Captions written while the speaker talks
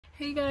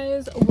Hey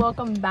guys,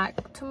 welcome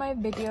back to my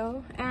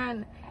video.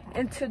 And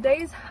in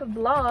today's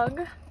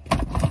vlog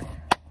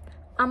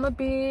I'm gonna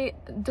be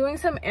doing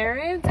some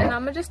errands and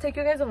I'm gonna just take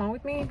you guys along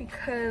with me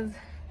because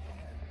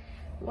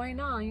why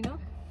not, you know?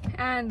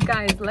 And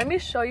guys, let me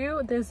show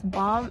you this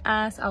bomb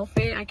ass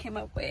outfit I came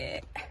up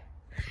with.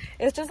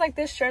 It's just like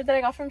this shirt that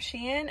I got from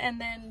Shein and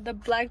then the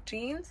black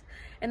jeans,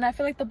 and I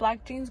feel like the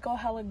black jeans go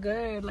hella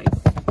good. Like,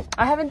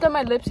 I haven't done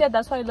my lips yet,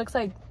 that's why it looks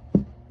like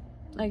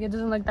it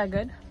doesn't look that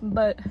good,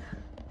 but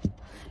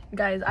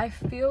guys, I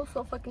feel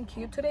so fucking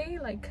cute today.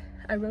 Like,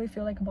 I really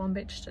feel like a bomb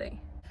bitch today.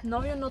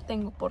 Novio no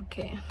tengo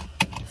porque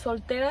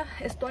soltera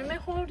estoy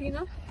mejor, you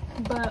know?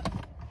 But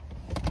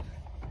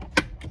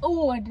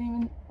oh, I didn't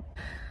even.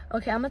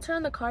 Okay, I'm gonna turn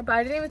on the car, but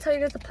I didn't even tell you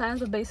guys the plans.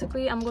 But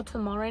basically, I'm gonna go to the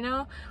mall right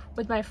now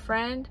with my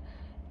friend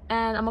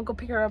and I'm gonna go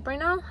pick her up right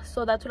now.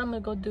 So that's what I'm gonna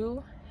go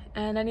do,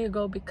 and I need to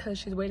go because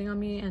she's waiting on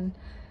me and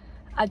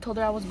I told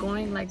her I was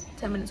going like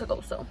 10 minutes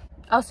ago. So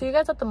I'll see you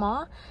guys at the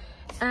mall.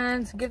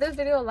 And give this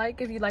video a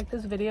like if you like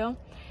this video,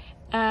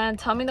 and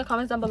tell me in the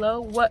comments down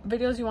below what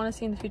videos you want to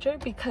see in the future,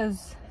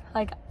 because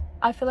like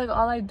I feel like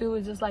all I do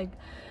is just like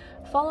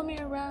follow me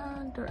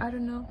around, or I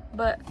don't know,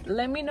 but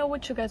let me know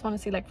what you guys want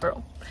to see, like, for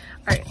real.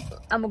 All right,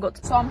 I'm gonna go.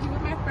 So I'm here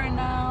with my friend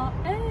now,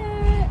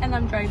 and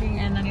I'm driving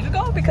and I need to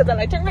go because I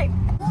like turn right.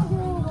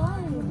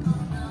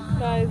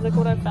 Guys, look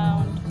what I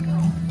found.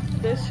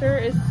 This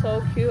shirt is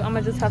so cute. I'm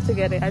gonna just have to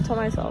get it. I told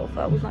myself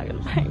I was not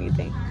gonna buy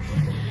anything,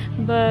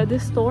 but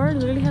this store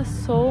literally has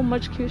so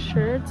much cute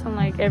shirts and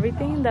like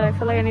everything that I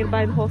feel like I need to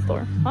buy the whole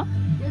store. Huh?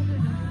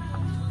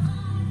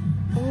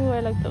 Oh, I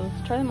like those.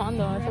 Try them on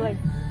though. I feel like,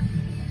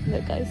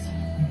 look guys,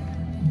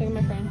 look at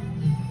my friend.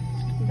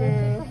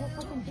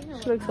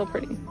 Girl, she looks so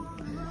pretty.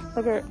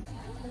 Look at her.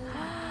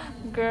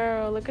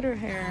 Girl, look at her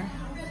hair.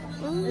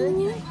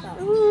 Ooh.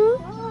 Ooh.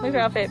 Look at her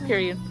outfit,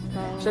 period.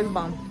 She looks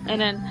bomb. And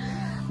then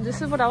this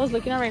is what I was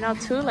looking at right now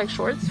too, like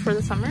shorts for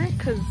the summer,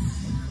 because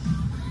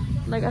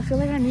like I feel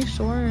like I need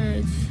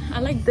shorts.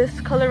 I like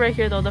this color right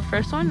here though, the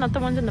first one, not the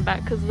ones in the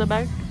back, because the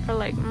back are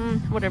like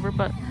whatever,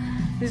 but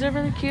these are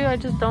really cute. I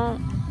just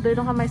they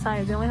don't have my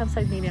size. They only have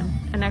size medium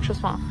and extra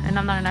small, and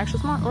I'm not an extra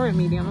small or a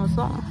medium or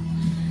small.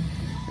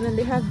 And then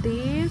they have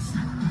these,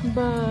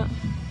 but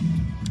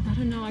I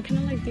don't know, I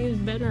kind of like these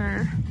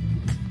better,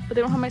 but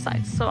they don't have my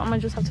size, so I'm gonna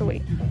just have to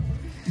wait.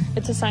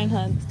 It's a sign,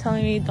 huh? It's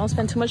telling me don't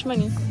spend too much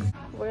money.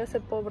 Voy a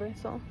ser pobre,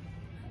 so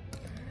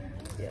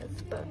yes.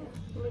 But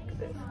look at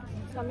this.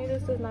 Tell me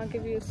this does not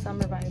give you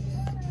summer vibes.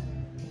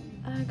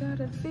 I got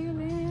a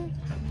feeling.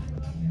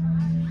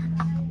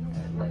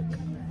 Look.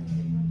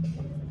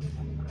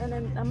 And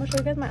then I'm gonna show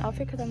you guys my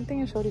outfit because I don't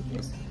think I showed you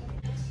this.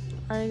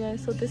 Alright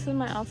guys, so this is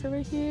my outfit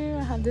right here.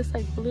 I have this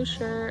like blue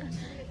shirt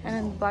and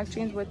then black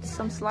jeans with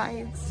some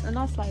slides.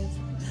 Not slides,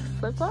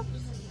 flip-flops?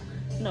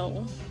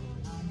 No,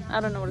 I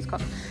don't know what it's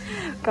called.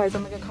 Guys,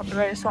 I'm gonna get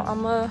copyrighted, so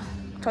I'm gonna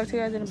talk to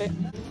you guys in a bit.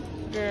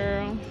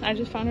 Girl, I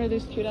just found her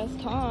this cute ass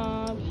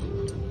top.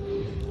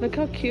 Look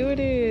how cute it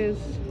is.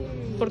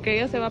 Porque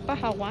ella se va para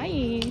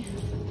Hawaii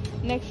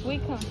next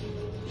week, huh?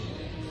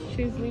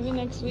 She's leaving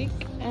next week,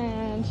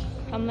 and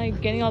I'm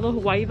like getting all the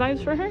Hawaii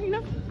vibes for her, you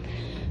know?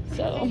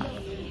 So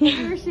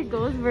wherever she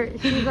goes,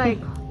 she's like,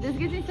 this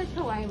gives me such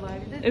Hawaii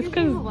vibes. It's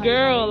because,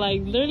 girl,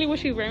 like literally what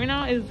she's wearing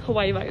now is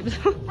Hawaii vibes.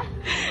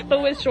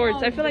 But with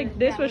shorts. I feel like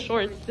this with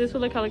shorts, this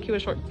would look hella cute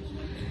with shorts.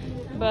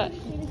 But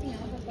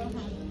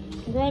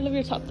girl, I love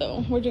your top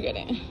though. Where'd you get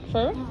it?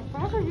 Forever?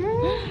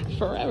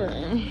 Forever.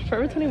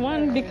 Forever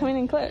 21 becoming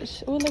in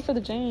clutch. Ooh, look for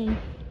the gym.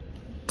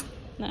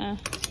 Nah.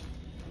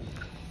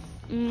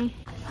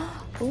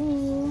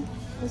 Ooh,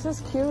 this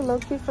is cute.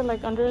 Low-key for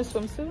like under a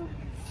swimsuit.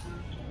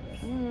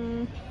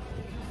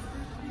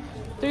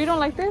 So you don't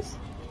like this?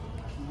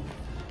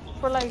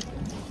 For like,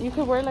 you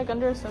could wear like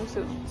under a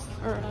swimsuit,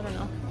 or I don't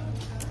know.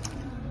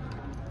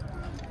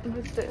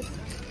 What's this?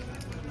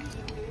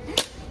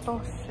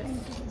 Oh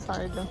shit.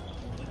 Sorry, dude.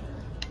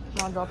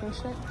 Not dropping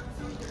shit.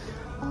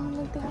 Oh,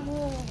 look, they have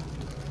it.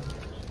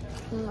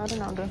 I don't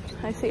know, dude.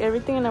 I see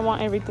everything and I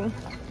want everything.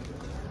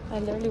 I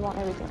literally want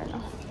everything right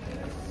now.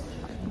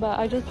 But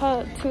I just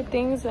bought 2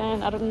 things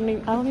and I don't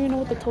even know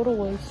what the total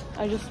was.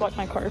 I just swiped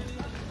my card.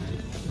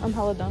 I'm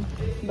hella done.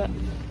 But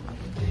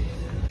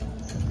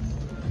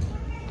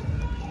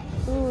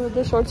ooh,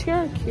 the shorts here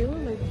are cute.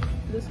 Like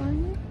this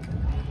one here.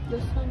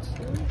 This one's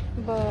too.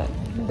 But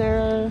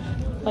they're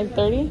like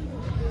 30,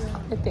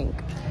 I think.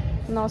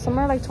 No, some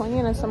are like 20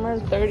 and then some are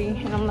 30,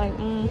 and I'm like,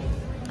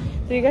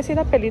 do you guys see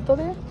that pelito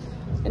there?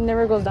 It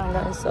never goes down,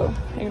 guys, so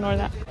ignore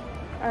that.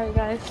 Alright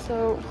guys,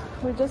 so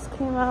we just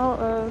came out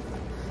of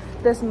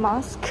this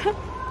mosque.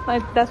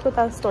 Like, that's what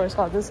that store is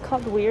called. This is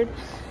called Weird.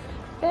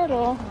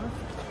 Pero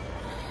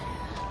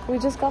we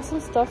just got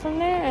some stuff from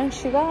there, and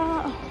she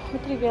got,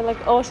 what did you get?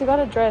 Like, oh, she got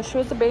a dress. She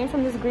was debating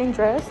from this green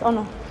dress, oh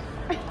no,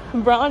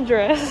 brown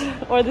dress,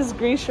 or this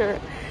green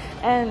shirt.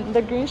 And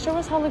the green shirt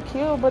was hella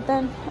cute, but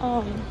then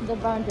the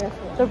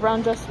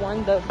brown dress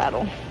won the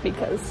battle,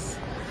 because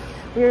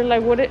we were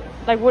like,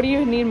 what do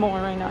you need more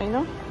right now, you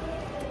know?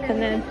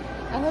 And then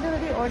I had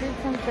already ordered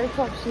some shirts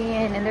off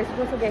Shein and they're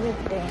supposed to get here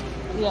today.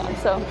 Yeah,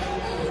 so.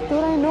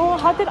 Dude, I know.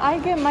 How did I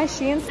get my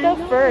Shein stuff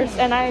first?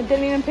 And I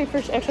didn't even pay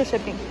for extra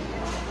shipping.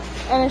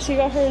 And then she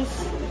got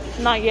hers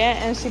not yet,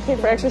 and she paid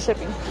for extra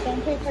shipping.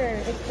 Don't pay for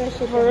extra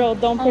shipping. For real,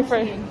 don't pay for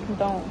it.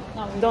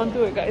 Shein. Don't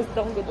do it, guys.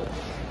 Don't do it.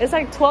 It's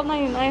like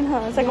 $12.99,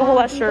 huh? It's like a whole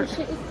ass shirt.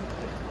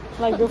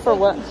 Like, good for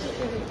what?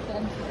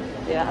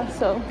 Yeah,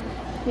 so,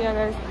 yeah,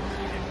 guys.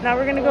 Now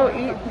we're gonna go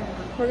eat.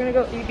 We're gonna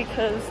go eat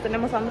because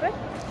tenemos hambre.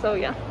 So,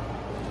 yeah.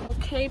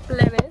 Okay,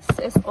 plebes.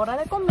 Es hora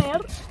de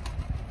comer.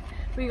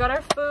 We got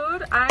our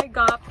food. I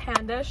got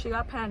Panda. She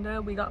got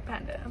Panda. We got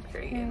Panda.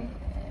 Period.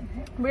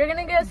 We were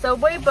gonna get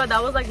Subway, but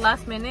that was like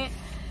last minute.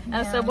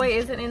 And Subway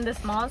isn't in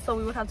this mall, so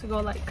we would have to go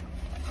like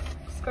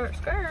skirt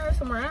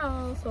somewhere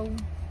else. So we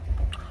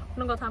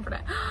don't got time for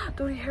that.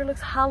 Dude, your hair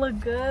looks hella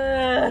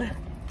good.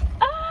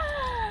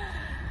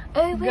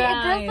 Wait, it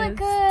does look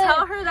good.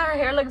 Tell her that her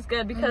hair looks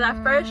good because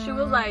at first she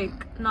was like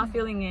not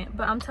feeling it,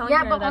 but I'm telling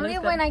her yeah, but that only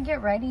when I get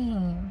ready.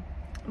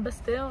 But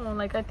still,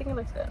 like I think it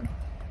looks good.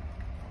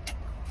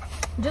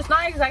 Just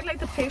not exactly like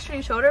the picture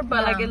you showed her,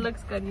 but like it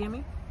looks good. You hear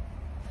me?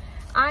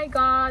 I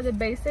got the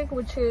basic,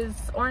 which is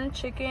orange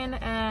chicken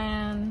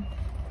and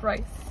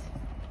rice.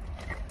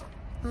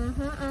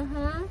 Cookie!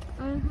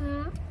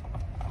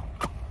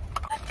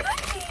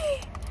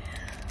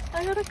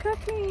 I got a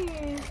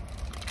cookie.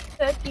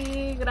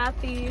 Cookie,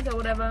 gratis, or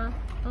whatever.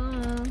 I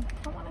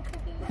want a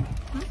cookie.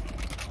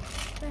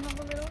 Can I have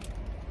a little?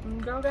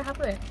 Girl, get half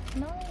of it.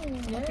 No.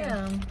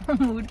 Yeah.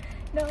 Mood.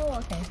 No,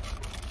 okay.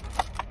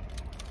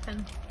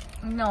 And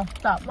no,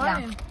 stop. why?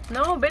 Yeah.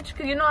 No, bitch,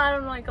 because you know I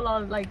don't like a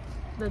lot of like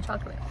the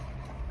chocolate.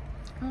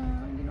 You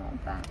know I'm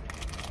fat.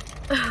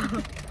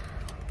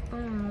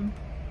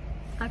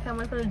 I can't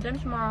wait for the gym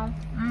tomorrow.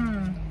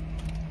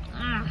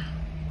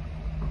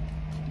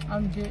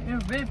 I'm getting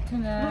ripped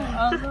tonight.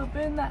 All up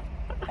in that.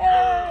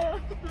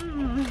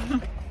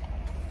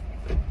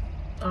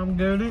 I'm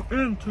getting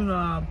into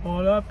that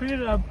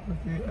pizza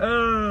pussy.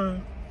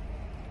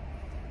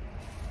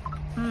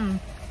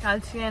 Al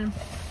 100.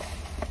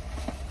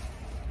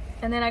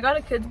 And then I got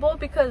a kids bowl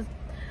because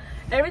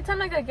every time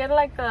like I get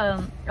like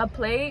a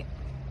plate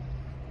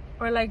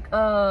or like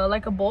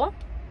a bowl.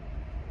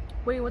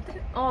 Wait, what did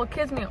it? Oh,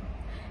 kids meal.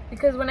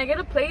 Because when I get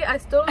a plate, I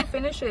still don't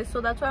finish it. So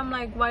that's why I'm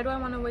like, why do I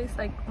want to waste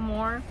like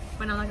more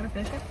when I'm not gonna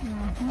finish it?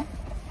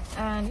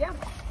 And yeah,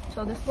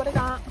 so this is what I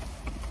got.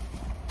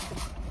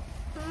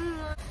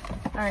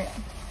 All right.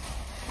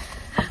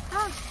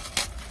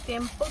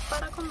 Tiempo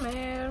para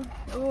comer.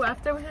 Ooh,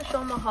 after we should show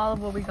them a haul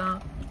of what we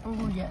got.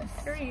 Oh yes.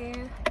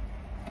 Period.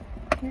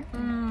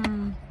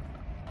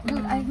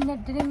 Dude, I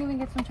didn't even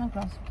get some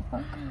chanclas.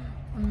 Fuck.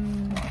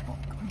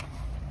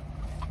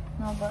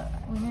 No, but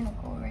we need to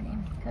go already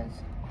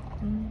because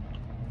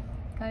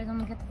guys, I'm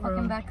gonna get the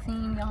fucking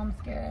vaccine. Y'all, I'm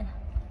scared.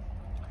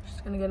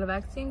 She's gonna get a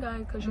vaccine,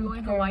 guys, because you're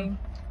going to Hawaii.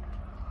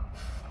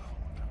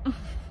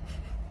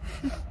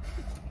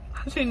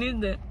 She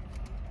needs it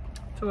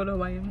to go to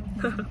Hawaii.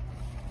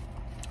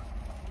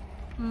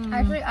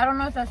 Actually, I don't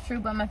know if that's true,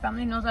 but my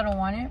family knows I don't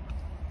want it.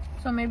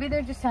 So maybe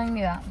they're just telling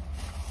me that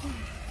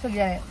to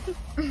get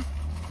it.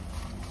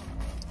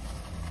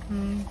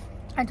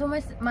 I told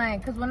my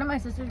because one of my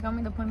sisters got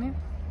me the appointment,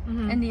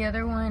 and the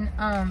other one,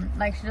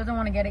 like she doesn't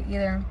want to get it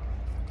either.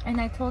 And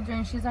I told her,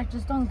 and she's like,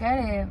 just don't get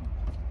it.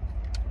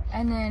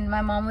 And then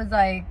my mom was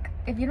like,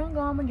 if you don't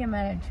go, I'm gonna get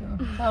mad at you.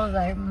 So I was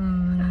like,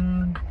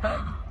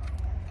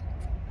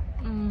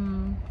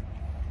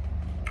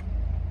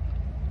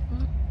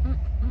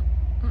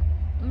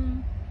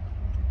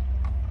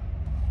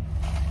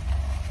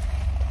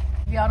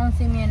 If y'all don't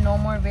see me in no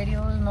more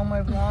videos, no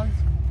more vlogs,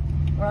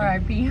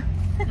 RIP.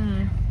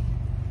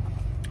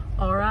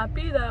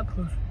 RIP that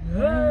pussy.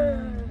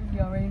 You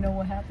already know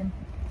what happened.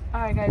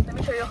 Alright guys, let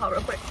me show you a haul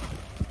real quick.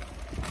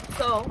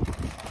 So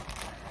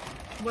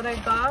what I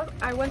got,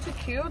 I went to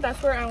Q,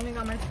 that's where I only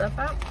got my stuff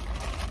at.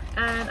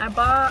 And I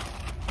bought,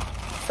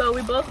 so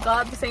we both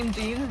got the same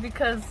jeans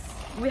because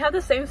we have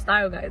the same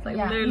style, guys. Like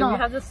literally, we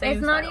have the same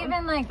it's style. Not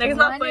even like it's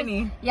not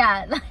funny.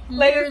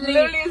 Literally,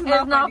 it's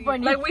not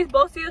funny. Like we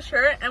both see a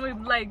shirt and we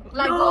like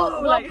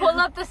we'll pull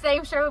up the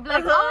same shirt. We'll be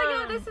like,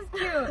 oh yeah, this is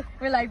cute.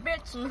 We're like,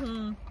 bitch.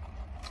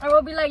 Or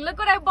we'll be like, look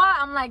what I bought.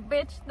 I'm like,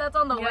 bitch, that's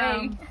on the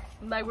way.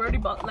 Like we already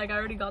bought, like I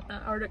already got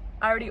that. I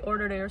already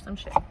ordered it or some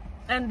shit.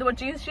 And what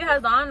jeans she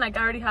has on, like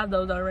I already have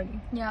those already.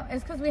 Yeah,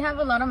 it's because we have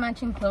a lot of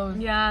matching clothes.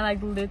 Yeah,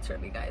 like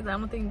literally, guys. I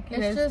don't think you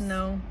guys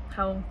know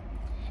how.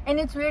 And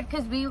it's weird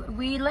because we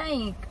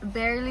like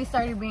barely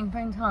started being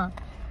friends, huh?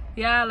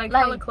 Yeah, like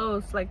hella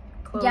close, like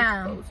close.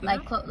 Yeah,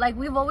 close, like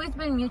we've always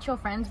been mutual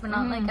friends, but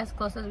not like as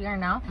close as we are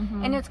now.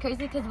 And it's crazy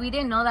because we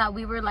didn't know that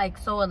we were like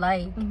so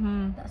alike.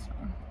 That's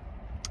why.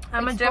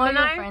 I'm a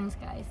Gemini. Friends,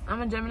 guys.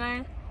 I'm a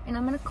Gemini. And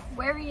I'm an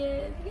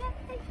Aquarius.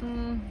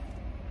 Yay.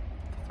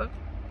 Fuck.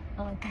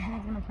 Oh, I think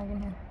he's gonna plug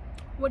in here.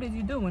 What is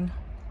you doing?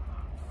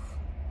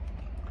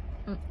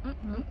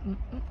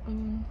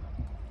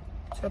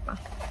 Sepa.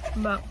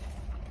 But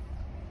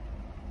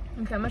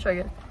okay, I'm gonna show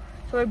you.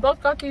 So we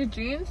both got these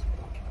jeans.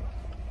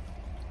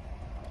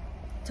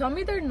 Tell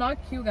me they're not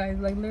cute, guys.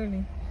 Like,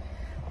 literally.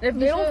 If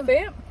they You don't should-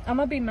 fit, I'm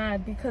gonna be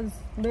mad because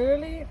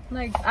literally,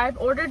 like, I've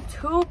ordered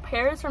 2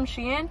 pairs from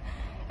Shein,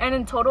 and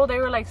in total they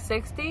were like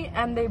 60,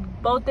 and they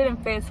both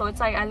didn't fit. So it's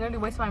like I literally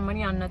wasted my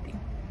money on nothing,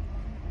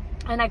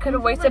 and I could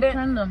have wasted it.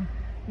 Return them.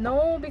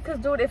 No, because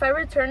dude, if I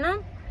return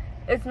them,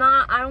 it's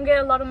not. I don't get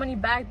a lot of money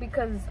back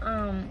because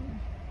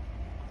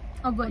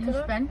Oh, but you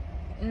spend?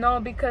 no,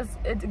 because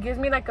it gives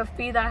me like a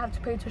fee that I have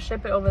to pay to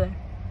ship it over there,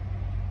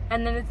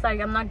 and then it's like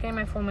I'm not getting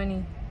my full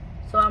money.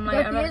 So I'm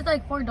like, The fee is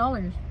like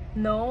 $4.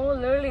 no,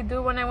 literally,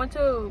 dude. When I went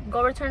to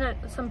go return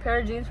some pair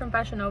of jeans from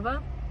Fashion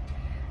Nova,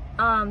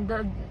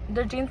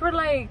 the jeans were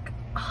like,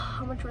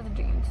 how much were the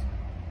jeans?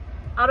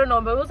 I don't know,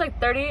 but it was like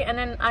 30, and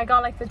then I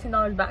got like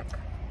 $15 back.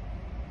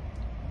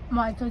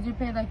 Why? So you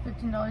paid like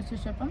 $15 to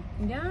ship them?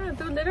 Yeah,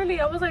 dude. Literally,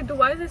 I was like, dude,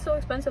 why is it so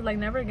expensive? Like,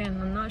 never again.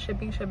 I'm not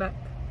shipping shit back.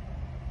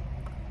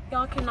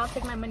 Y'all cannot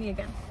take my money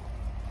again.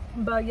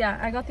 But yeah,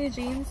 I got these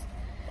jeans,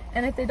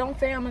 and if they don't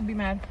fit, I'm gonna be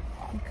mad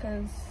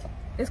because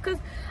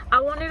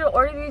I wanted to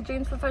order these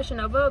jeans from Fashion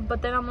Nova,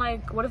 but then I'm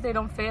like, what if they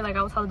don't fit? Like,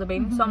 I was hella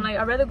debating. So I'm like,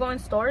 I'd rather go in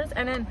stores.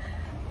 And then,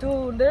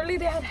 dude, literally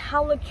they had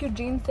hella cute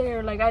jeans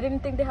there. Like, I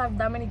didn't think they have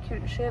that many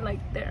cute shit like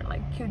there,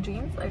 like cute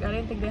jeans. Like, I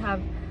didn't think they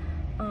have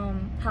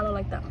hella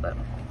like that. But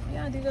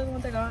yeah, these are the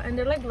ones I got, and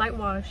they're like light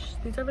wash.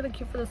 These are really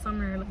cute for the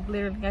summer. Like,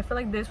 literally, I feel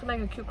like this with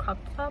like a cute crop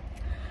top.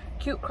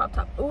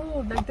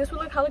 Ooh, like this would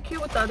look hella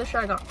cute with the other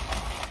shirt I got.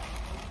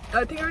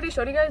 I think I already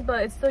showed you guys,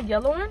 but it's the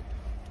yellow one.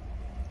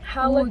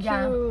 Hella cute,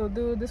 yeah.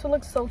 dude. This would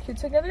look so cute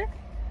together.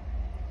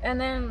 And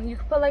then you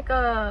can put like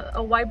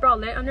a white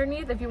bralette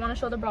underneath if you want to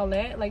show the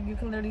bralette. Like, you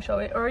can literally show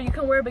it, or you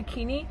can wear a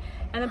bikini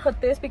and then put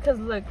this because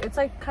look, it's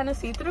like kind of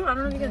see-through. I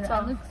don't know if you can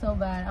tell. I look so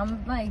bad.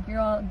 I'm like, you're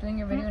all doing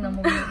your video and I'm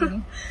over here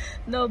eating.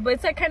 No, but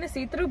it's like kind of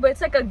see-through, but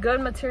it's like a good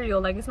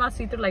material. Like, it's not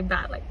see-through like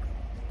that, like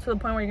to the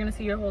point where you're gonna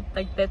see your whole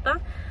like teta.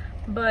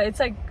 But it's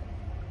like,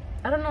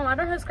 I don't know how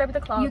to describe the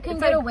cloth. You can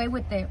it's get like, away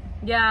with it.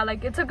 yeah,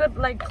 like it's a good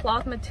like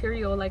cloth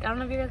material. Like, I don't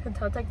know if you guys can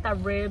tell, it's like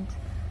that ribbed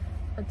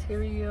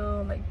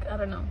material. Like, I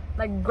don't know,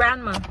 like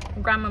grandma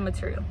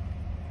material.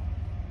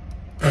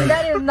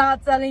 That is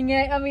not selling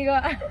it,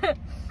 amigo.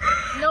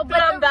 No,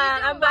 But I'm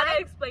bad at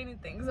explaining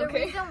things. The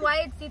Okay. reason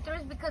why it's see-through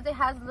is because it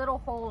has little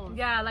holes.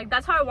 Yeah, like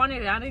that's how I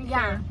wanted it. I didn't Yeah.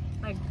 care.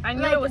 Like, I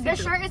knew Like, it was the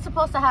see-through. shirt is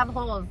supposed to have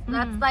holes.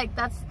 That's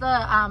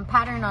the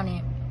pattern on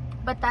it.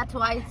 But that's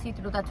why it's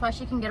see-through. That's why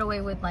she can get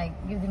away with like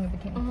using a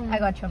bikini. I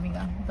got you,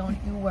 amiga. Don't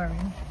you worry.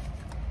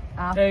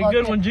 Hey,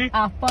 good one, G.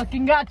 I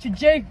fucking got you,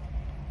 G.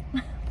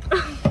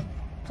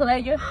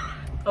 Player.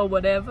 Or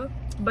whatever.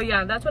 But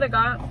yeah, that's what I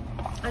got.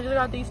 I just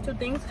got these 2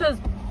 things because,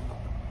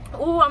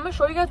 oh, I'm gonna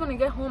show you guys when I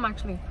get home.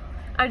 Actually,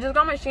 I just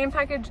got my Shein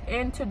package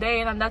in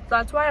today, and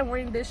that's why I'm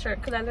wearing this shirt,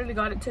 because I literally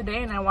got it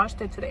today and I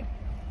washed it today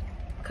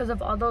because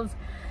of all those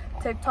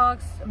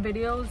TikToks,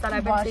 videos that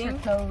I've been Wash seeing. your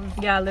clothes.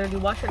 Yeah, literally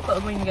wash your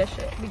clothes when you get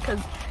shit, because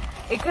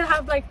it could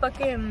have like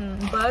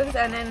fucking bugs,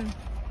 and then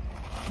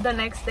the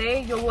next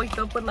day you'll wake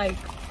up with like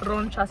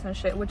ronchas and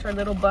shit, which are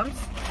little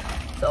bumps.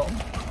 So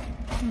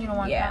You don't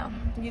want yeah,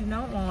 that. you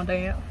don't want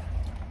that.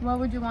 What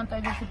would you want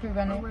that just to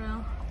prevent For it?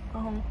 real.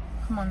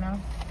 Come on now.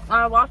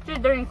 I watched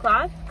it during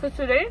class because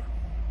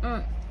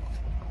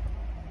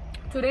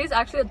today's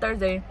actually a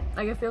Thursday.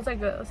 Like, it feels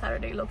like a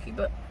Saturday, low-key,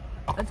 but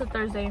it's a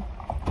Thursday.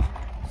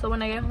 So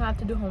when I get home, I have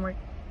to do homework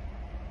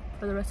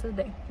for the rest of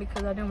the day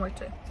because I didn't work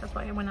today. That's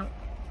why I went out.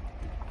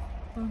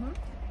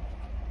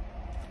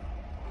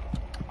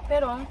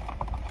 Pero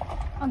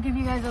I'll give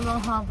you guys a little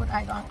haul of what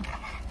I got.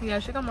 yeah,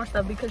 she got more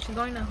stuff because she's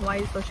going to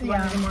Hawaii, so she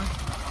wanted more.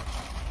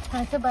 I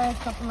had to buy a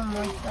couple of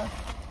more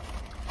stuff.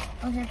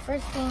 Okay,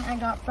 first thing I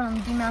got from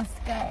Damask.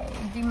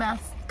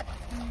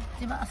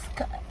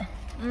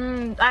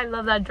 I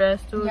love that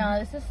dress, dude. Yeah,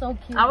 this is so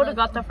cute. I would have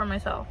got that for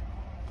myself.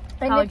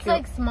 And Hella it's cute.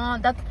 like small.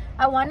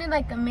 I wanted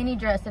like a mini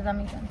dress, if that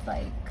makes sense.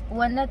 Like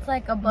one that's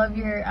like above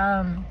your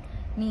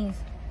knees.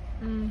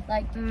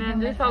 Like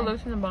And this how it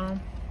looks in the bottom.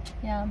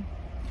 yeah.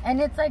 And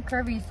it's like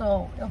curvy,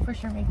 so it'll for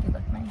sure make you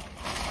look nice.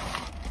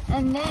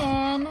 And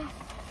then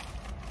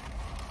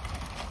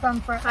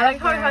from Forever. I like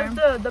how it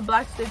has the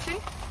black stitching.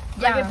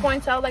 Yeah. Like, it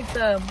points out like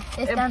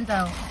It stands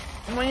out.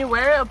 when you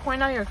wear it, it'll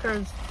point out your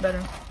curves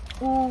better.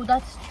 Ooh,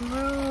 that's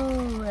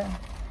true.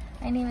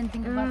 I didn't even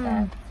think about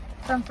that.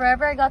 From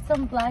Forever, I got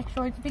some black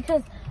shorts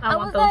because I was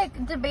want those.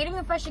 like debating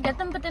if I should get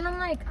them, but then I'm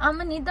like, I'm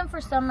gonna need them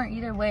for summer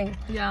either way.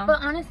 Yeah.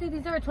 But honestly,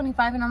 these are a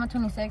 25 and I'm a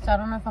 26, so I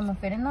don't know if I'm gonna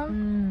fit in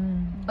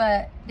them.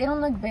 But they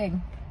don't look big.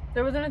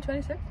 There wasn't a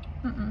 26?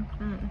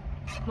 Mm-mm.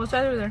 What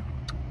size were there?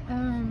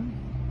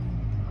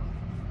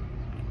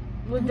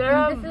 Was I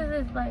there think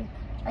this is like,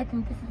 I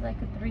think this is like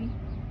a 3.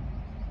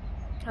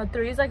 a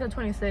 3 is like a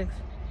 26.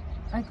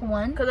 Like a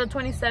 1? Because a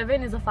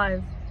 27 is a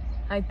 5,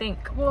 I think.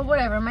 Well,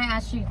 whatever. My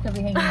ass cheeks could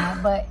be hanging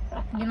out, but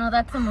you know,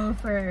 that's a move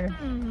for...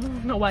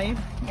 Hawaii.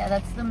 Yeah,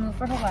 that's the move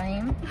for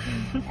Hawaii.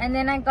 And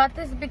then I got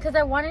this because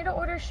I wanted to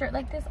order a shirt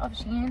like this off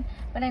Shein,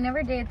 but I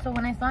never did. So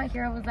when I saw it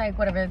here, I was like,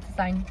 whatever, it's a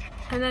sign.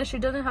 And then she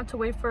doesn't have to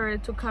wait for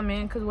it to come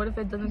in, because what if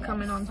it doesn't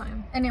come in on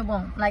time? And it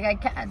won't. Like, I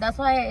can't. That's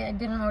why I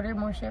didn't order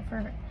more shit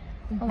for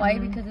Why?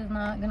 Because it's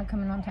not gonna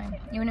come in on time,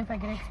 even if I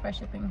get express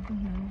shipping.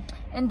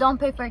 And don't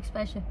pay for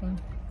express shipping.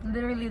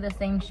 Literally the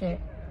same shit.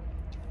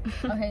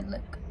 Okay,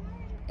 look.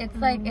 It's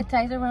like it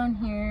ties around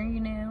here, you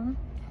know,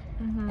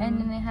 and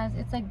then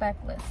it's like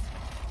backless.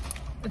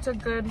 It's a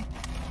good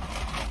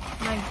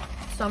like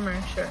summer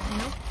shirt, you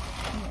know.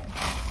 Yes.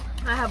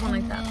 I have one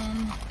like that.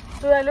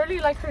 Dude, I literally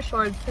like her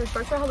shorts. Her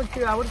shorts are hella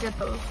cute. I would get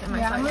those in my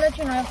size. I'm gonna let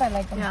you know if I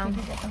like them. Yeah. So you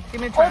can get them.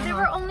 Give me a try. Oh, they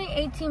were only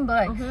 18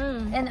 bucks.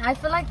 And I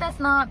feel like that's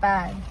not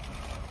bad.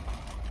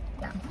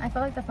 Yeah, I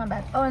feel like that's not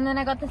bad. Oh, and then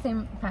I got the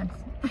same pants.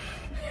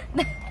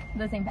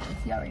 The same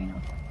pants, you already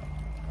know.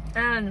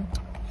 And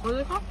what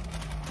is it called?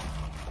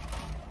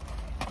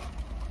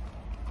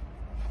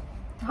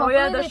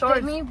 Hopefully the shorts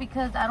fit me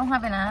because I don't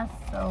have an ass,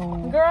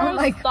 so girl,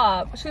 like,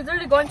 stop. She's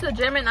literally going to the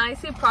gym and I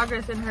see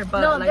progress in her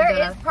butt. No, like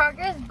there is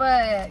progress,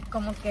 but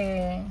como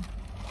que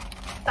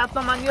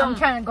I'm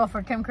trying to go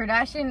for Kim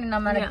Kardashian and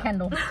I'm at a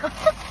Kendall.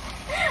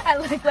 I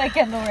look like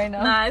Kendall right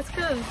now. Nah, it's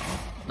because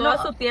todo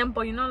su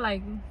tiempo, you know,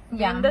 like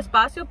bien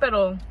despacio,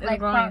 pero it's like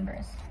growing.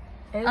 progress.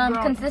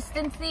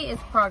 Consistency is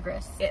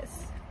progress.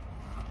 Yes.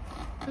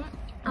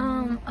 I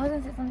was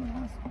gonna say something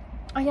else.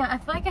 Oh yeah, I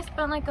feel like I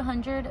spent like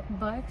 $100,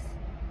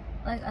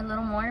 like a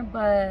little more,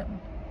 but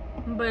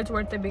it's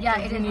worth it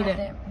because you need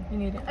it. You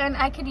need it. And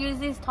I could use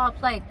these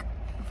tops like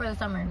for the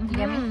summer. Do you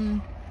get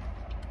me?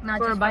 Not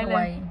for just a baile. for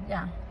Hawaii.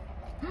 Yeah.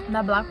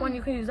 That black one,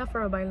 you could use that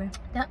for a baile.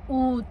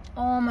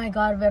 Oh my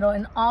god, Vero,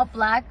 an all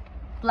black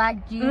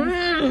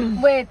jeans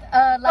with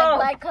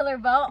light color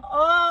belt.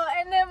 Oh,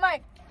 and then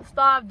my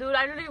stop, dude.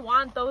 I really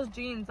want those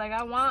jeans. Like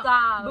I want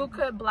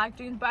bootcut black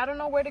jeans, but I don't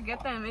know where to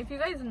get them. If you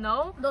guys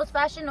know those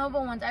Fashion Nova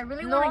ones, I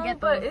really want to get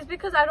those. But it's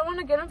because I don't want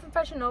to get them from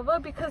Fashion Nova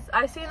because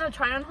I seen a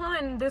try on haul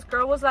and this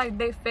girl was like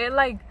they fit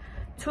like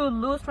too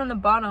loose from the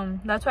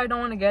bottom. That's why I don't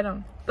want to get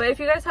them. But if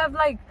you guys have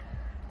like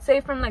say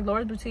from like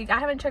Laura's Boutique, I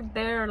haven't checked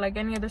there or like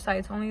any other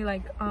sites, only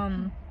like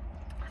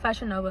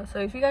Fashion Nova. So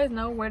if you guys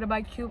know where to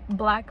buy cute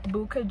black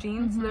bootcut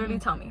jeans, literally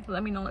tell me.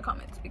 Let me know in the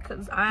comments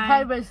because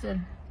high-waisted.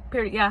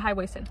 Period. Yeah,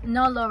 high-waisted.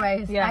 No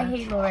low-rise. Yeah. I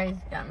hate low-rise.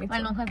 Yeah, me too. My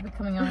long has been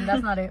coming on.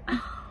 That's not it.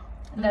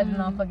 That's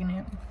not fucking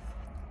it.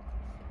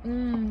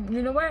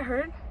 You know what I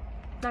heard?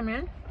 That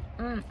man?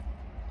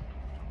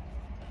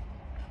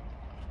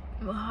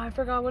 I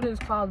forgot what it's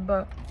called,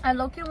 but I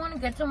low-key want to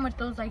get some with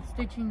those like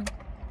stitching.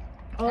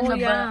 Oh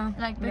yeah. Butt,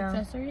 like the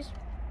accessories.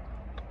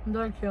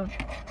 They're cute.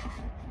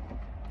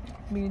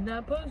 Beat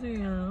that pussy, you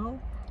know.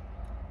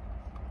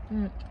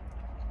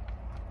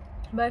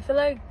 But I feel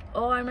like,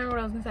 I remember what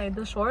I was gonna say.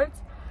 The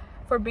shorts,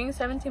 for being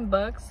 17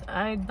 bucks,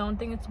 I don't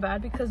think it's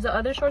bad because the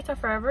other shorts are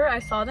Forever. I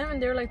saw them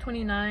and they were like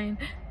 29.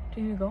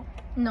 Do you go?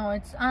 No,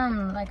 it's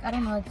like I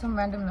don't know, it's some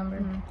random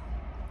number.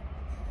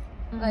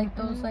 Like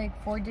those like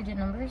 4-digit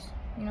numbers.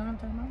 You know what I'm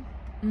talking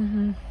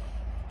about?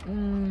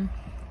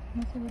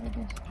 Let's see what it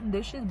is.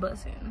 This is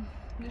bussing.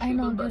 I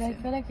know, dude. I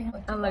feel like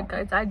and like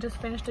guys, I just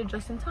finished it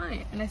just in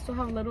time and I still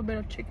have a little bit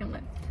of chicken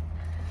left.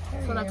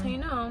 So that's how you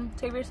know.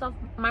 Save yourself.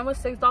 Mine was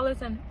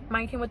 $6 and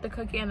mine came with the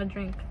cookie and a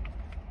drink.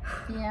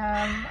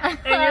 Yeah.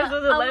 And yours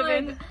was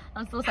 11. Like,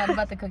 I'm so sad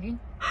about the cookie.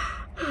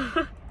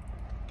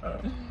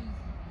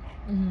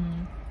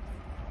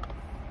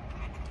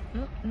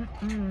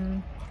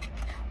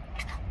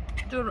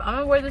 Dude, I'm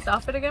gonna wear this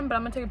outfit again, but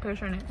I'm gonna take a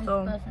picture in it.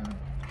 So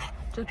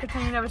just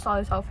pretend you never saw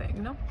this outfit,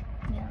 you know?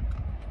 Yeah.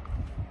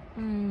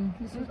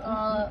 This is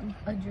all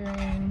a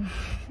dream.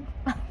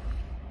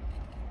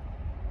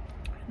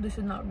 This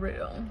is not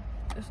real.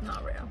 It's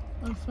not real.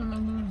 It's an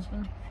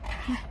illusion.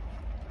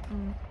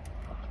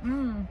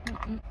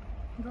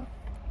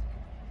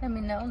 Let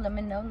me know, let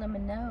me know, let me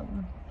know.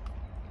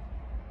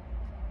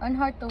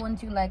 Unheart the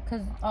ones you like,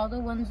 because all the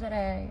ones that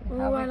I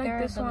have I like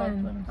this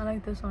one. ones. I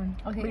like this one.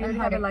 Okay, but you already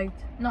have it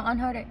liked. No,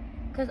 unheart it.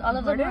 Because all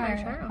of them are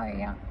heart,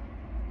 yeah.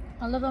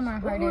 All of them are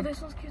hearted. Oh, this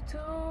one's cute too.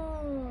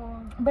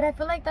 But I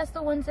feel like that's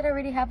the ones that I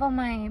already have on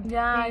my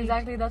Yeah, page.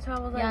 exactly. That's how I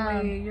was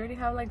like, wait, you already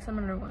have like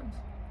similar ones.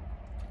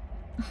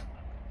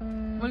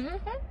 What did you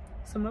say?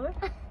 Similar?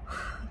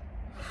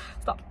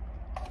 Stop.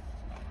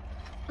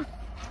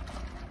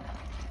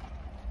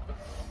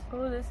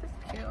 Oh, this is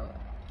cute.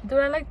 Dude,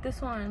 I like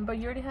this one, but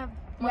you already have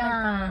one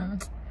like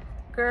that.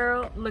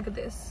 Girl, look at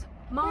this.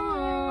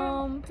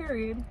 Mom,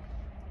 period.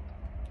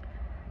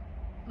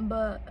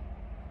 But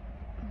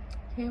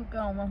keep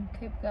going,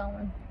 keep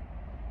going.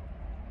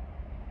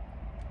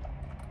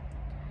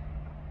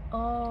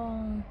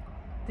 Oh,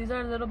 these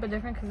are a little bit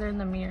different because they're in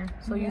the mirror,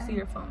 so you see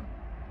your phone.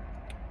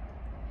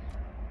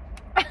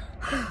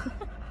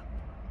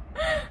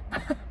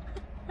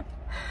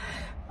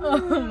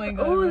 Oh my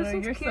god, oh, Vero,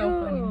 you're cute.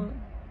 So funny.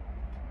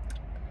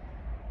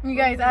 You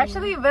guys,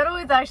 actually, Vero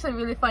is actually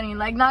really funny.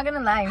 Like, not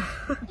gonna lie,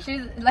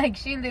 she's like,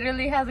 she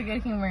literally has a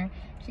good humor.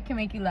 She can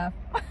make you laugh.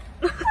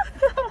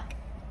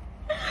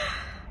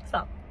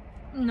 Stop.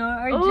 No,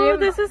 our gym.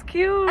 This is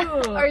cute.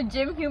 Our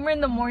gym humor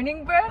in the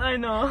morning, bro. I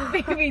know.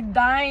 Baby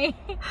dying.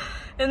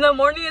 In the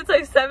morning, it's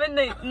like 6 a.m.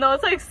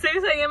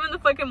 in the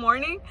fucking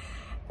morning,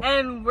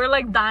 and we're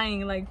like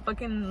dying, like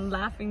fucking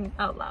laughing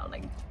out loud,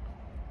 like.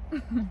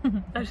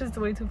 That's just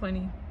way too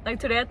funny. Like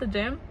today at the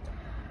gym,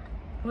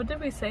 what did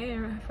we say?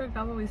 I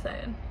forgot what we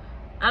said.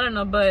 I don't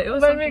know, but it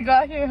was when we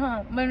got here,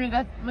 huh?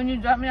 When you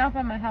dropped me off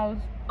at my house.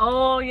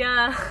 Oh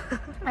yeah.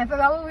 I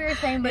forgot what we were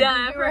saying, but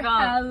yeah, I were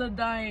forgot. hella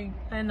dying.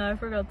 I know, I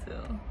forgot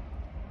too.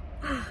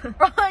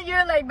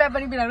 You're like Bad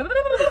Bunny be like.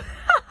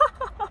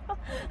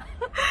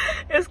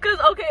 It's cause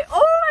okay.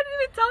 Oh, I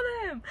didn't even tell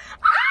them.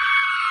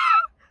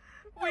 Ah!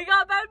 We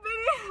got Bad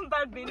Bunny.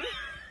 Bad Bunny.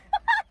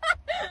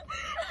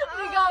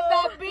 We got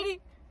Bad Bunny.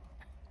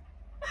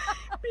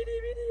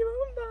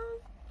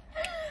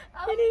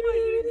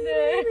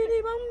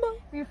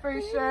 We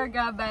for sure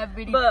got Bad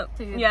Bunny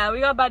tickets. Yeah, we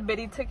got Bad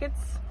Bunny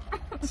tickets.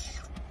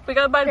 We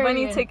got Bad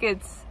Bunny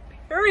tickets.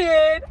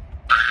 Period.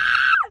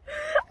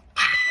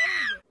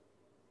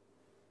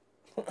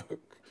 Okay.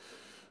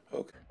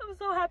 I'm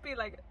so happy.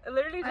 Like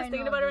literally just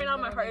thinking about it right now,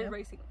 my heart is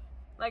racing.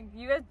 Like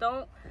you guys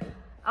don't.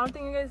 I don't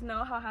think you guys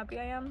know how happy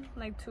I am.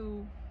 Like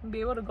to be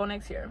able to go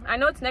next year. I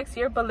know it's next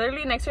year, but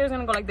literally next year is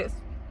gonna go like this.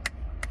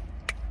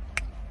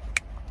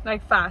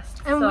 Like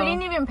fast. And we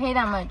didn't even pay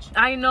that much.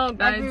 I know,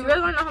 guys. Do you guys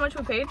want to know how much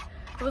we paid?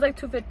 It was like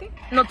 $250.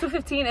 No,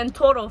 $215 in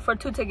total for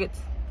 2 tickets.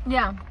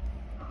 Yeah.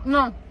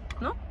 No.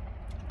 No.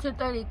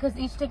 $230 because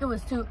each ticket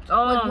was $115.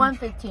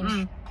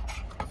 Mm.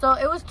 So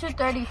it was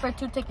 $230 for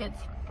 2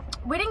 tickets.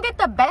 We didn't get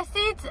the best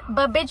seats,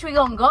 but bitch, we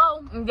gonna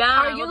go.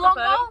 Yeah. Are you gonna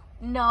go?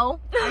 No.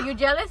 Are you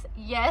jealous?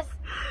 Yes.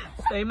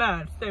 Stay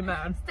mad. Stay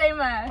mad. Stay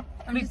mad.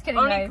 I'm just kidding,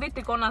 Only guys.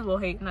 criticonas will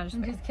hate. No,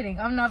 I'm just kidding.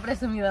 I'm not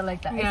presumida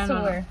like that. Yeah, I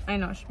swear. No. I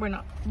know. We're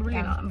not. We're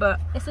really not. But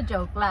it's a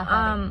joke. Laugh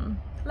at it.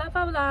 Laugh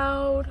out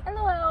loud.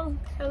 LOL.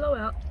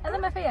 LOL.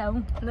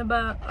 LMFAO. No,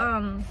 but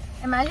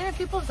imagine if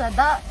people said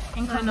that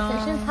in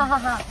conversations. Ha ha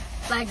ha.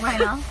 Like right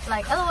now.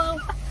 Like LOL.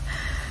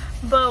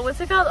 But what's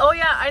it called? Oh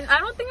yeah, I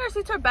don't think our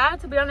seats are bad,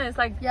 to be honest.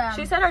 Like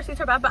she said our seats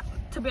are bad, but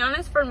to be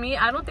honest, for me,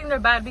 I don't think they're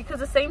bad because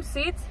the same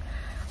seats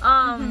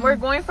we're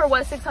going for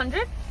what,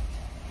 600.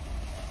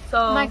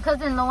 So my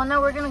cousin, the one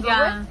that we're gonna go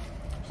with,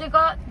 she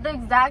got the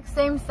exact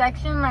same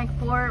section, like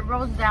 4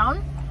 rows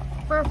down,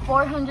 for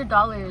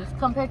 $400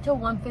 compared to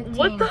 $115.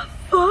 What the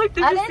fuck?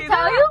 Did I you didn't see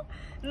tell that?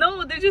 you?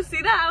 No, did you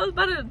see that? I was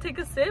about to take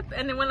a sip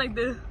and it went like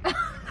this.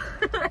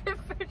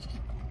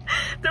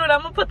 Dude,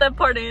 I'm gonna put that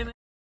part in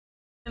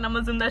and I'm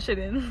gonna zoom that shit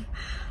in.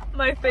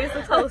 My face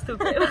looks hella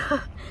stupid.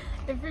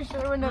 It for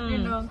sure went up your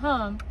nose,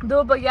 huh?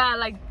 Dude, but yeah,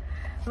 like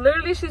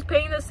literally she's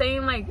paying the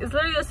same, like it's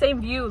literally the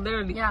same view,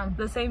 literally. Yeah.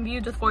 The same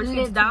view, just 4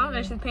 seats down,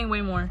 and she's paying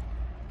way more.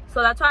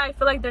 So that's why I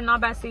feel like they're not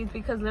bad seats,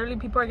 because literally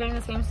people are getting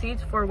the same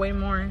seats for way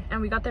more,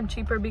 and we got them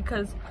cheaper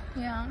because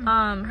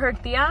her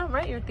tia,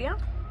 right? Your tia?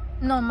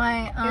 No,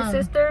 my your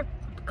sister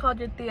called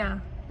your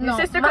tia. Your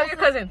sister called your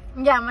cousin.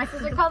 Yeah, my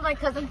sister called my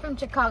cousin from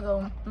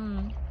Chicago.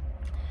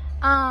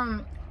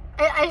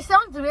 It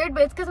sounds weird,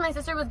 but it's because my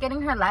sister was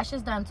getting her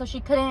lashes done, so she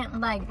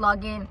couldn't like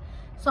log in.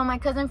 So my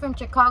cousin from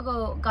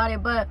Chicago got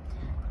it, but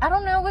I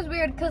don't know, it was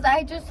weird because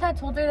I just had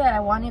told her that I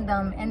wanted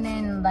them, and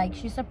then like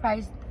she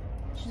surprised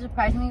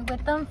me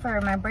with them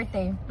for my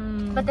birthday.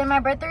 But then my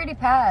birthday already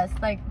passed.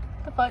 Like,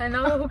 the fuck? I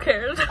know, who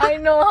cares? I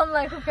know, I'm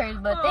like, who cares?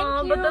 But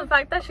thank you. But the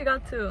fact that she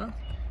got 2.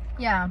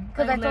 Yeah,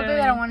 because I told her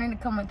that I wanted to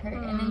come with her,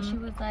 and then she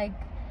was like,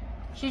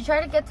 she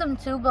tried to get some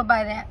too, but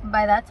by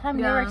that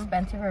time they were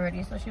expensive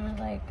already. So she was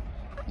like,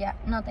 yeah,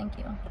 no, thank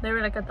you. They were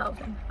like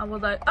 1,000. I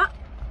was like,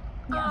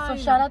 yeah. So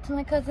shout out to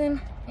my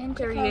cousin in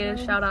period.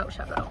 Chicago.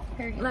 Shout out.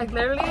 Period. Like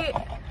literally,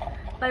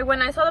 like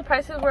when I saw the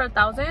prices were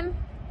 1,000,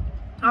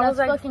 I was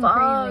like,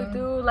 fuck,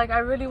 dude. Like I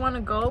really want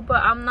to go,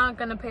 but I'm not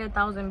gonna pay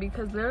 1,000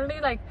 because literally,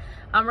 like,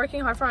 I'm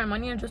working hard for my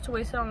money, and just to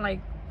waste it on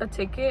like a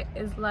ticket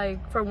is like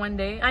for one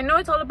day. I know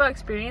it's all about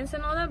experience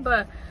and all that,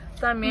 but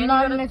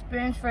not an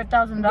experience for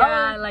 $1,000.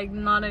 Yeah, like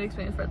not an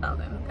experience for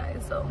 1,000,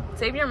 guys. So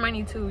save your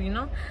money too, you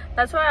know.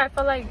 That's why I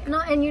feel like no.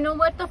 And you know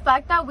what? The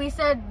fact that we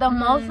said the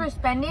most we're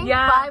spending,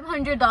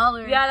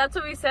 $500. Yeah, that's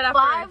what we said at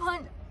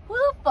 500. Who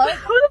the fuck?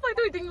 Who the fuck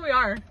do we think we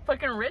are?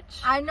 Fucking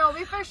rich? I know.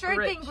 We for sure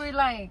think we're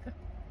like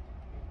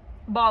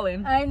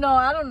balling. I know.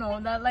 I don't know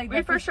that. Like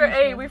we for sure.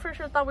 Hey, we for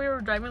sure thought we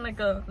were driving like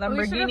a Lamborghini.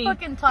 We should have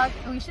fucking talked.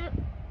 We should.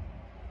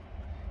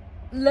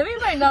 Let me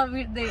find out.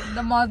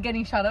 The mall's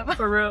getting shut up.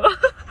 For real.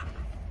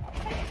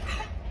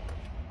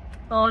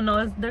 Oh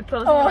no, they're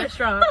closing the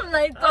restaurant. I'm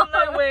like,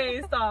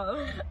 wait, stop.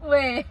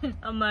 Wait.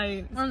 I'm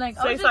like,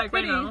 say psych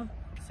right now.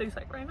 Say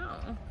psych right now.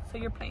 Say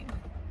you're playing.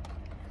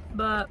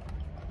 But,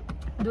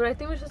 dude, I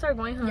think we should start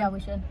going home. Yeah,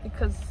 we should.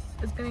 Because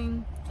it's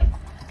getting,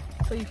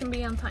 so you can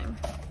be on time.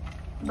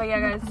 But yeah,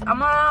 guys, I'm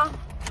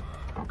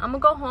gonna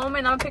go home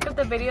and I'm gonna pick up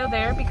the video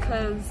there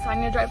because I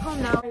need to drive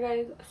home now. Alright,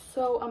 guys,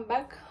 so I'm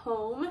back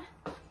home.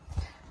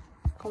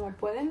 Como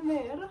pueden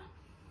ver,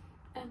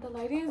 and the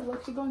lighting is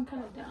literally going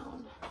kind of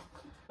down.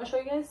 I'll show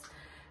you guys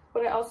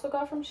what I also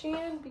got from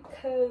Shein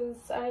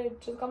because I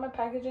just got my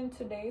package in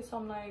today, so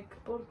I'm like,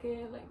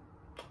 porque, like,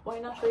 why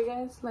not show you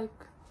guys, like,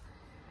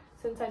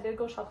 since I did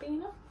go shopping, you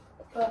know.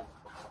 But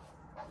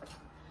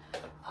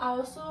I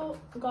also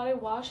got it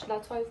washed,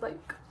 that's why it's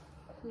like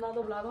not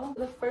doblado.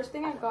 The first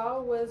thing I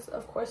got was,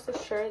 of course, the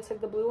shirt. It's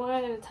like the blue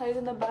one and it ties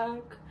in the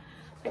back.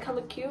 They kind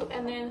of look cute.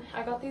 And then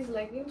I got these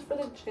leggings for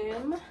the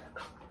gym.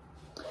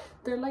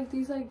 They're like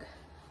these, like,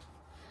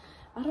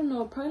 I don't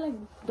know, probably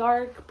like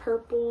dark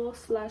purple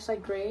slash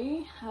like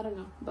gray. I don't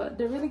know, but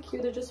they're really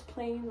cute. They're just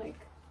plain like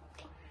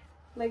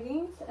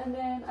leggings. And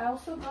then I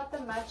also got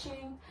the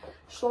matching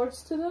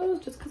shorts to those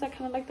just because I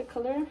kind of like the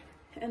color.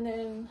 And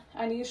then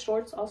I need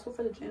shorts also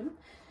for the gym,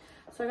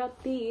 so I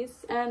got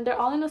these, and they're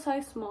all in a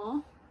size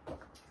small.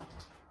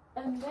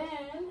 And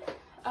then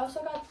I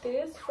also got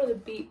this for the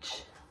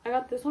beach. I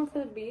got this one for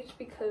the beach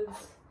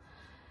because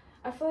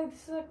I feel like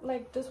this is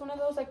like just one of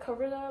those like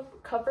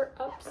cover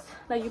ups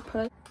that you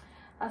put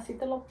así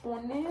te lo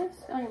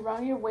pones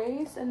around your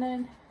waist, and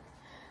then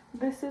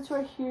this is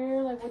right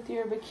here like with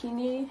your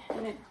bikini,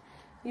 and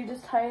you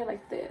just tie it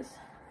like this,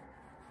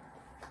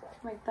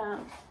 like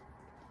that.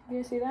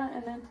 You see that?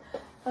 And then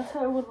that's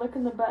how it would look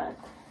in the back.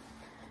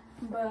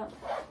 But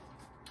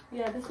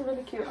yeah, this is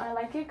really cute. I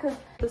like it because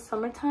it's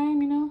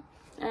summertime, you know,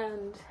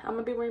 and I'm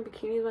gonna be wearing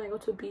bikinis when I go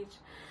to the beach.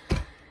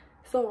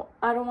 So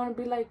I don't want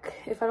to be like,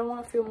 if I don't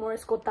want to feel more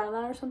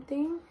escotada or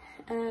something,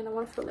 and I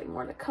want to feel like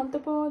more like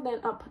comfortable, then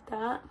I'll put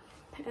that.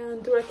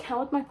 And dude, I can't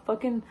with my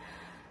fucking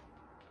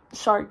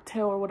shark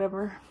tail or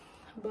whatever.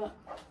 But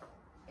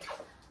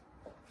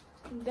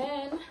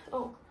then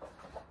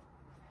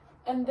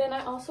and then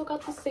I also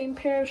got the same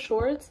pair of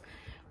shorts,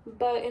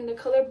 but in the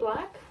color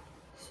black.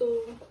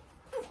 So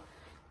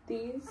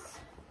these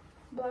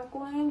black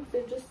ones,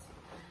 they're just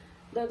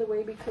the other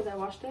way because I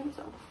washed them.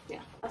 So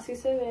yeah, así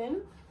se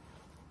ven.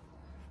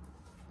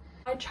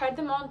 I tried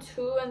them on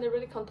too, and they're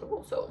really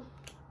comfortable, so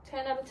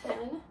 10 out of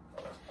 10.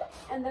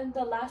 And then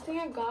the last thing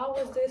I got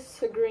was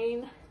this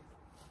green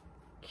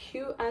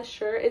cute ass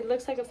shirt. It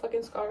looks like a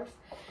fucking scarf,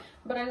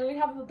 but I literally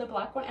have the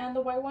black one and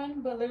the white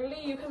one. But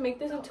literally you can make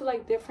this into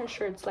like different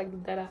shirts,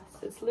 like that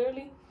ass. It's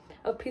literally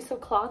a piece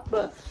of cloth,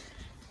 but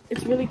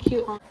it's really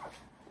cute on.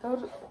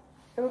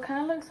 It would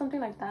kind of look something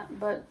like that,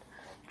 but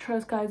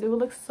trust guys, it would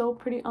look so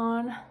pretty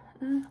on.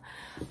 Dude,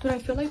 I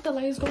feel like the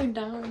light is going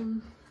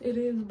down. It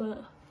is,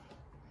 but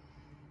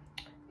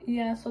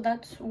yeah, so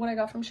that's what I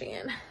got from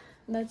Shein.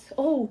 That's,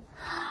 oh,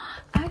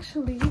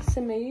 actually,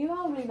 se me iba a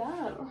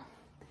olvidar.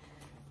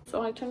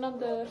 So I turned on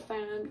the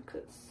fan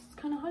because it's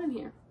kind of hot in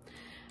here.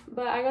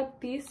 But I got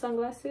these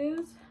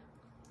sunglasses,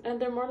 and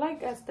they're more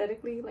like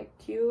aesthetically like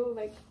cute.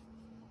 Like,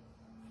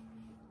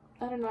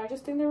 I don't know, I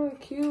just think they're really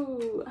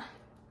cute.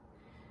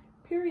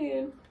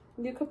 Period.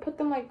 You could put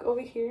them like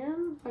over here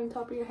on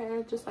top of your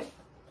hair, just like,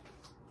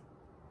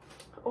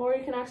 or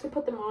you can actually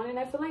put them on. And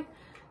I feel like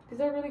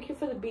these are really cute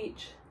for the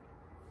beach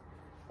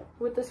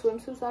with the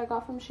swimsuits that I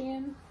got from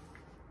Shein.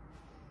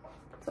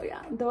 So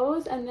yeah,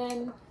 those. And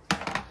then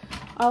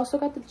I also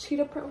got the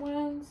cheetah print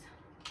ones.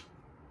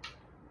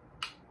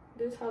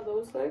 This is how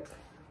those look.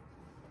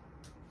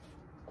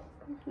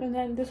 And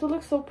then this would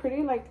look so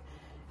pretty, like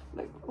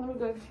let me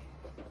go.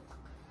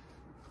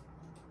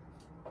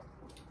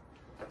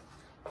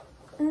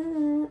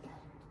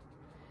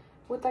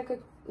 With like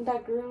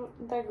that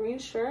green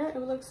shirt, it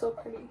would look so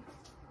pretty.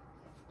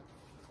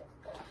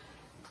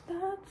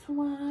 That's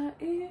why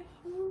it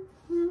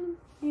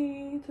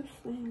needs to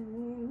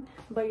sing.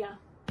 But yeah,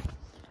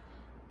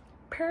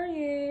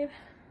 period.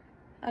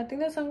 I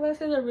think the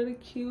sunglasses are really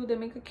cute. They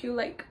make a cute,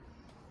 like,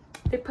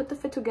 they put the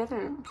fit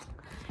together,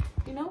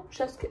 you know.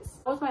 Chef's kiss.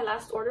 That was my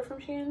last order from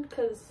Shein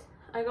because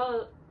I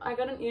got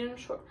an earring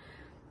short.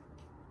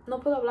 No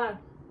puedo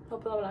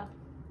hablar.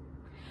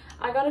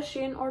 I got a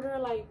Shein order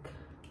like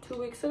 2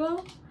 weeks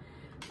ago.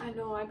 I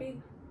know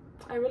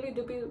I really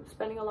do be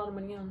spending a lot of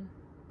money on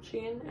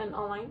Shein and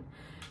online,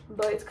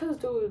 but it's because,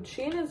 dude,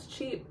 Shein is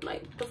cheap.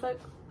 Like, the fuck,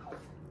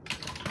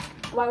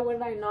 why would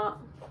I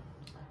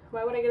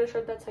get a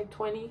shirt that's like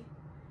 20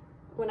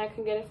 when I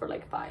can get it for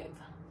like 5,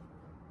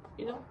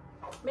 you know?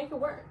 Make it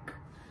work.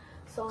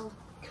 So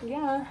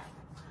yeah,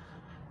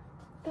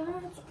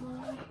 that's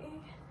why.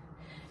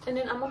 And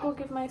then I'm gonna go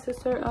give my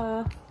sister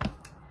a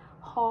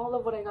haul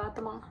of what I got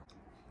them on.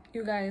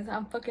 You guys,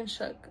 I'm fucking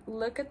shook.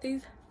 Look at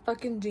these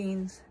fucking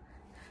jeans.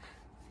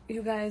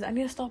 You guys, I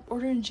need to stop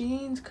ordering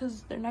jeans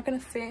because they're not gonna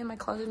fit in my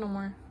closet no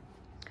more.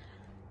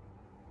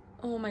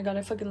 Oh my god,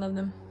 I fucking love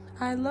them.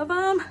 I love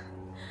them.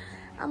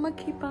 I'm gonna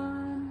keep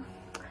them.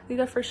 These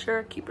are for sure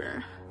a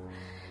keeper.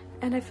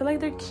 And I feel like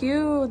they're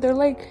cute. They're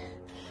like,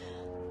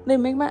 they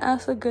make my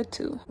ass look good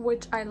too,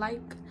 which I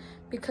like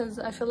because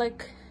I feel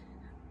like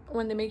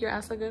when they make your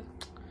ass look good,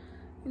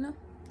 you know.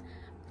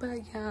 But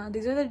yeah,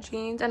 these are the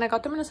jeans, and I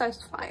got them in a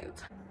size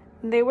 5.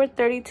 They were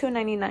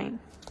 $32.99,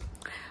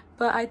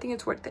 but I think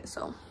it's worth it.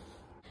 So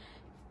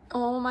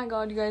oh my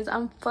god, you guys,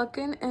 I'm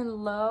fucking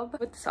in love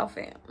with this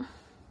outfit.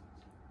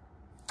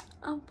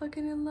 I'm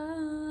fucking in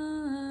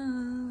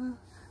love.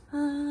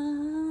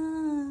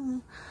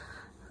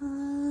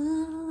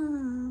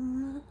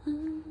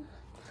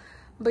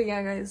 But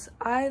yeah, guys,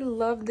 I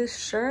love this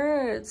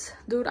shirt.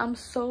 Dude, I'm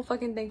so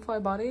fucking thankful I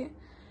bought it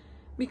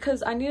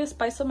because I need to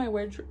spice up my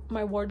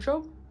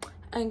wardrobe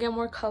and get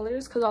more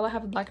colors because all I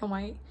have is black and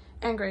white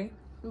and gray.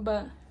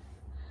 But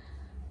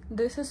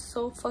this is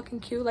so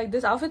fucking cute. Like,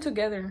 this outfit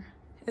together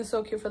is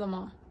so cute for the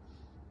mall.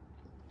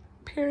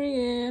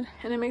 Period.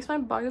 And it makes my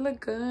body look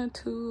good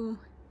too.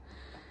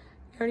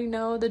 You already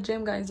know, the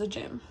gym, guys, the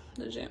gym.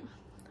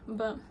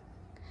 But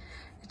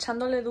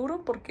echándole duro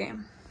porque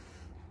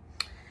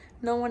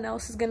no one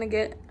else is gonna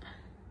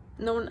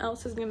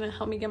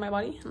help me get my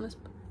body unless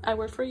I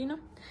work for it, you know,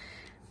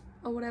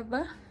 or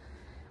whatever.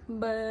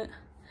 But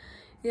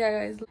yeah,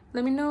 guys,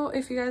 let me know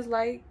if you guys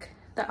like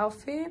the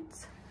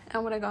outfits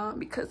and what I got,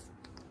 because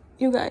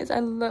you guys, I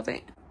love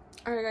it.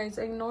 All right, guys,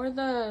 ignore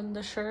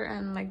the shirt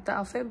and like the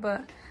outfit,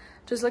 but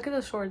just look at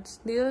the shorts.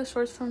 These are the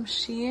shorts from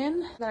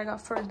Shein that I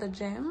got for the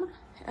gym,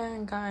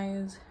 and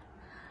guys,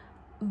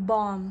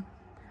 bomb,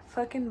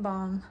 fucking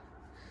bomb.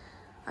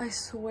 I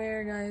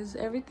swear, guys,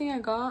 everything I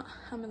got,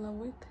 I'm in love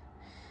with.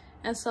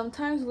 And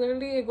sometimes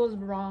literally it goes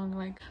wrong,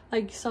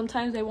 like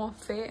sometimes they won't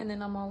fit, and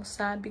then I'm all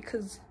sad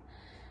because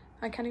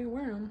I can't even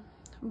wear them.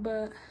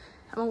 But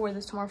I'm gonna wear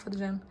this tomorrow for the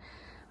gym.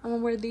 I'm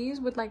gonna wear these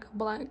with like a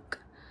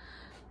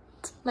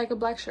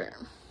black shirt.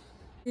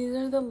 These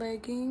are the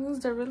leggings.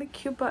 They're really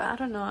cute, but I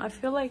don't know, I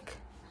feel like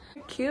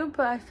they're cute,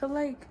 but I feel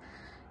like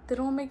they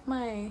don't make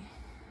my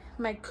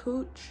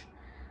cooch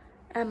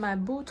and my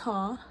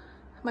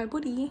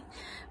booty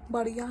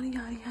body yada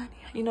yada yada,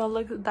 you know,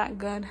 look that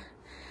good.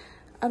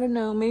 I don't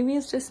know, maybe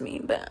it's just me,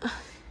 but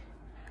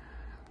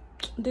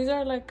these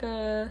are like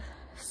a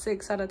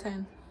 6 out of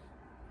 10.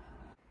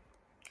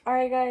 All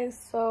right, guys,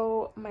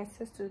 so my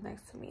sister's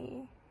next to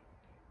me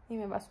y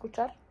me va a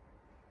escuchar,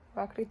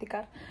 va a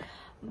criticar,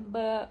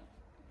 but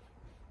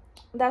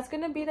that's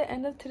gonna be the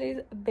end of today's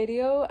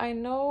video. I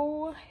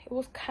know it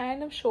was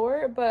kind of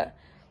short, but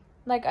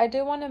like I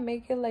did want to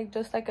make it like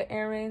just like an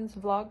errands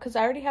vlog, because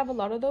I already have a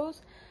lot of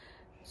those.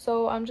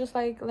 So I'm just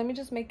like, let me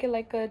just make it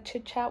like a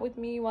chit chat with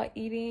me while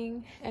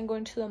eating and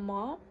going to the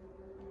mall.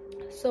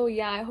 So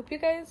yeah, I hope you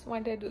guys, why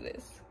did I do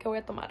this? Que voy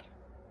a tomar?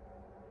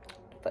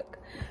 Fuck.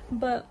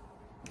 But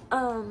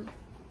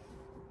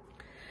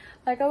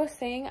like I was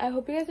saying, I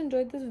hope you guys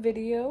enjoyed this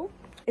video.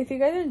 If you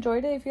guys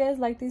enjoyed it, if you guys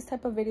like these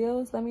type of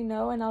videos, let me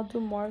know and I'll do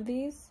more of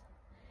these.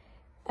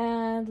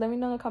 And let me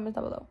know in the comments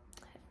down below.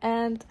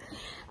 And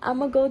I'm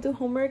gonna go do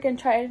homework and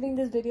try editing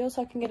this video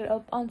so I can get it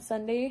up on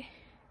Sunday.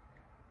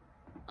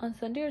 On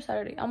Sunday or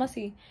Saturday, I'm gonna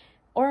see,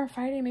 or on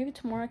Friday, maybe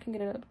tomorrow I can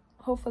get it up,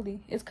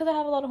 hopefully. It's because I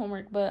have a lot of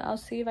homework, but I'll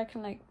see if I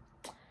can like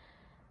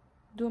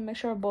do a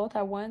mixture of both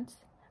at once.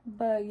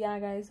 But yeah,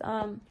 guys,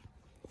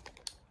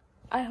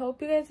 I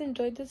hope you guys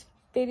enjoyed this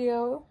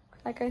video,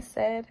 like I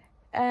said,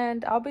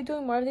 and I'll be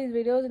doing more of these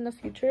videos in the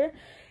future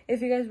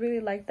if you guys really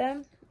like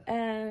them.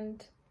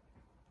 And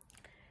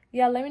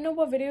yeah, let me know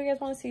what video you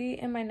guys want to see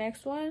in my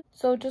next one.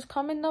 So just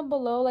comment down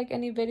below like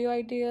any video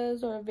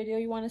ideas or a video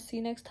you want to see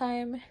next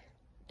time.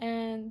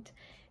 And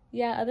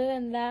yeah, other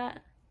than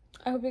that,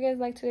 I hope you guys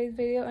liked today's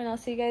video, and I'll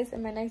see you guys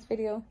in my next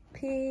video.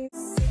 Peace.